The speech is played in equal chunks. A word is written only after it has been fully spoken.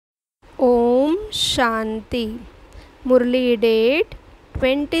Om Shanti. Murli date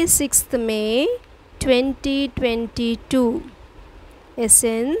 26th May 2022.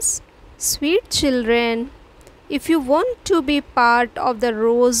 Essence: Sweet children, if you want to be part of the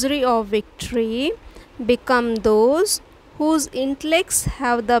rosary of victory, become those whose intellects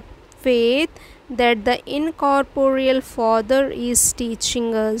have the faith that the incorporeal Father is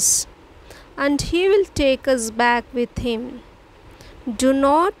teaching us, and He will take us back with Him. Do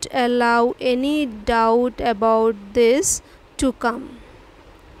not allow any doubt about this to come.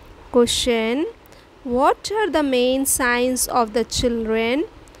 Question: what are the main signs of the children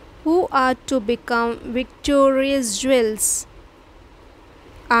who are to become victorious jewels?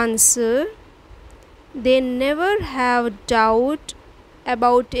 Answer: they never have doubt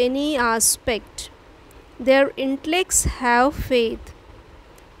about any aspect. Their intellects have faith.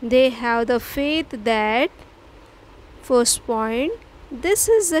 They have the faith that, first point, this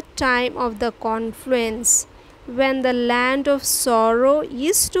is the time of the confluence when the land of sorrow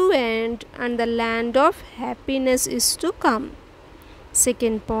is to end and the land of happiness is to come.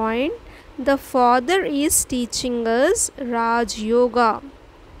 Second point, the Father is teaching us Raj Yoga.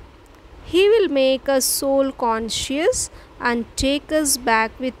 He will make us soul conscious and take us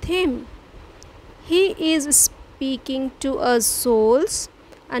back with Him. He is speaking to us souls,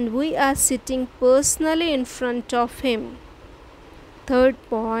 and we are sitting personally in front of Him. Third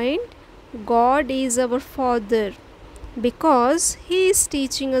point, God is our Father because He is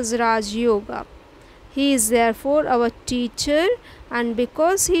teaching us Raj Yoga. He is therefore our teacher, and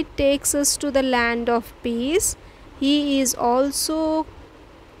because He takes us to the land of peace, He is also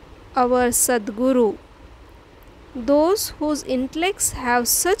our Sadguru. Those whose intellects have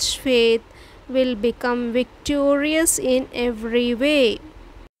such faith will become victorious in every way.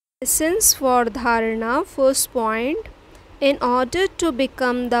 Essence for Dharana. First point, in order to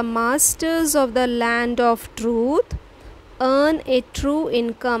become the masters of the land of truth, earn a true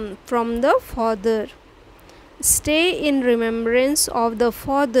income from the Father. Stay in remembrance of the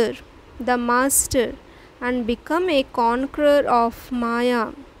Father, the Master, and become a conqueror of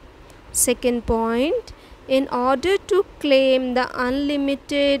Maya. Second point, in order to claim the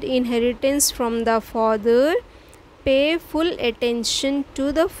unlimited inheritance from the Father, pay full attention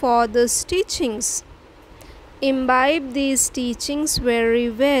to the Father's teachings. Imbibe these teachings very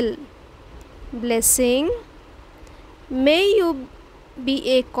well. Blessing: may you be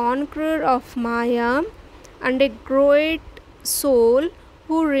a conqueror of Maya and a great soul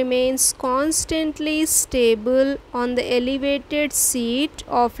who remains constantly stable on the elevated seat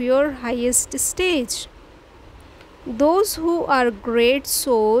of your highest stage. Those who are great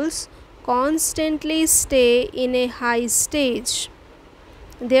souls constantly stay in a high stage.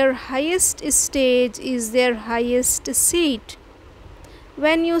 Their highest stage is their highest seat.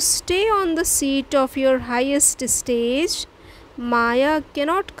 When you stay on the seat of your highest stage, Maya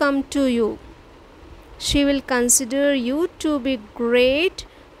cannot come to you. She will consider you to be great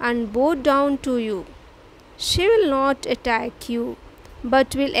and bow down to you. She will not attack you,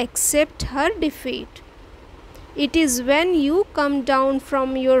 but will accept her defeat. It is when you come down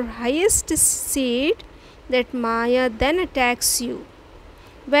from your highest seat that Maya then attacks you.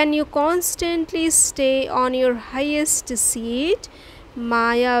 When you constantly stay on your highest seat,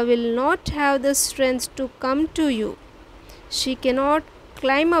 Maya will not have the strength to come to you. She cannot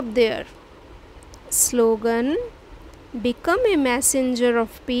climb up there. Slogan: become a messenger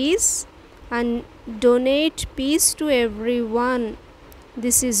of peace and donate peace to everyone.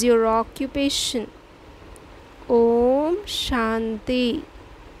 This is your occupation. Om Shanti.